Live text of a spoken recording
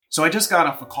So I just got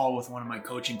off a call with one of my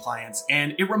coaching clients,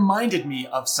 and it reminded me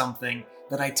of something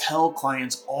that I tell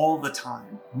clients all the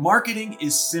time. Marketing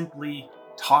is simply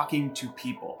talking to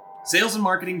people. Sales and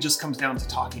marketing just comes down to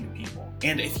talking to people.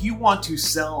 And if you want to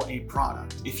sell a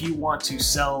product, if you want to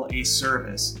sell a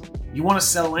service, you want to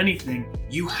sell anything,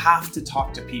 you have to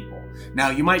talk to people.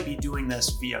 Now, you might be doing this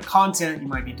via content, you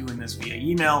might be doing this via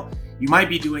email, you might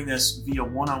be doing this via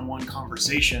one-on-one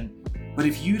conversation. But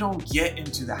if you don't get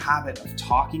into the habit of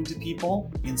talking to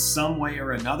people in some way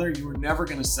or another, you are never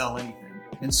going to sell anything.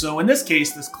 And so in this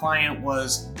case, this client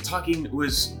was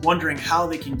wondering how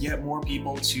they can get more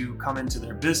people to come into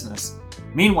their business.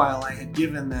 Meanwhile, I had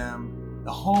given them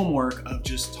the homework of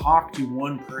just talk to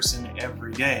one person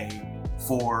every day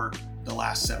for the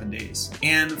last 7 days.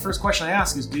 And the first question I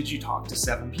asked is, did you talk to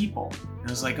 7 people? And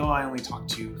I was like, I only talked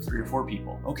to 3 or 4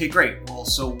 people. Okay, great. Well,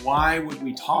 so why would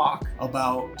we talk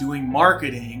about doing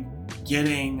marketing,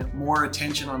 getting more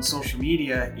attention on social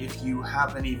media if you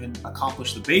haven't even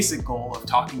accomplished the basic goal of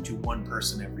talking to one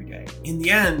person every day? In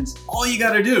the end, all you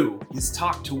gotta do is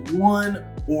talk to 1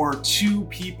 or 2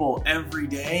 people every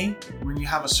day when you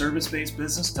have a service-based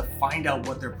business to find out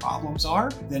what their problems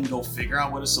are, then go figure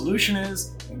out what a solution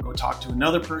is, and go talk to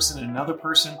another person and another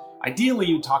person. Ideally,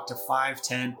 you talk to 5,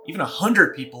 10, even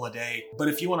 100 people a day. But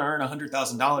if you want to earn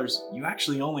 $100,000, you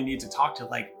actually only need to talk to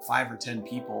like 5 or 10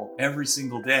 people every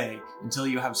single day until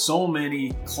you have so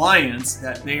many clients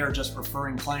that they are just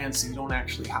referring clients, so you don't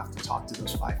actually have to talk to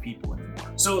those 5 people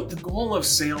anymore. So the goal of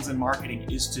sales and marketing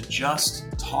is to just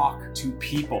talk to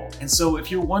people. And so if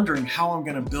you're wondering how I'm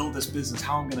going to build this business,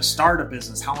 how I'm going to start a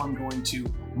business, how I'm going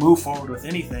to move forward with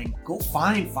anything, go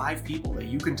find 5 people that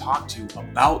you can talk to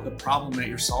about the problem that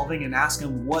you're solving and ask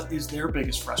them what is their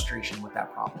biggest frustration with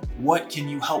that problem. What can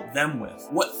you help them with?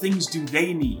 What things do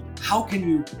they need? How can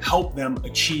you help them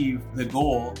achieve the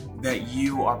goal that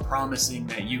you are promising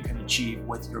that you can achieve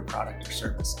with your product or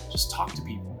service? Just talk to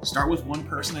people. Start with 1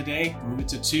 person a day, move it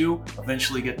to 2,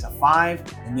 eventually get to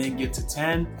 5, and then get to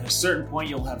 10. At a certain point,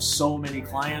 you'll have so many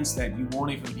clients that you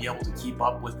won't even be able to keep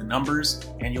up with the numbers,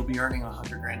 and you'll be earning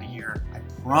 $100,000 a year. I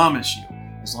promise you.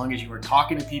 As long as you are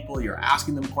talking to people, you're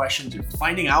asking them questions, you're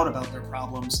finding out about their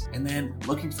problems, and then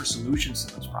looking for solutions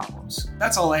to those problems.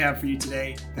 That's all I have for you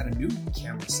today. Got a new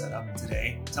camera set up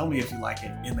today. Tell me if you like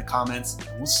it in the comments,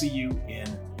 and we'll see you in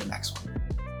the next one.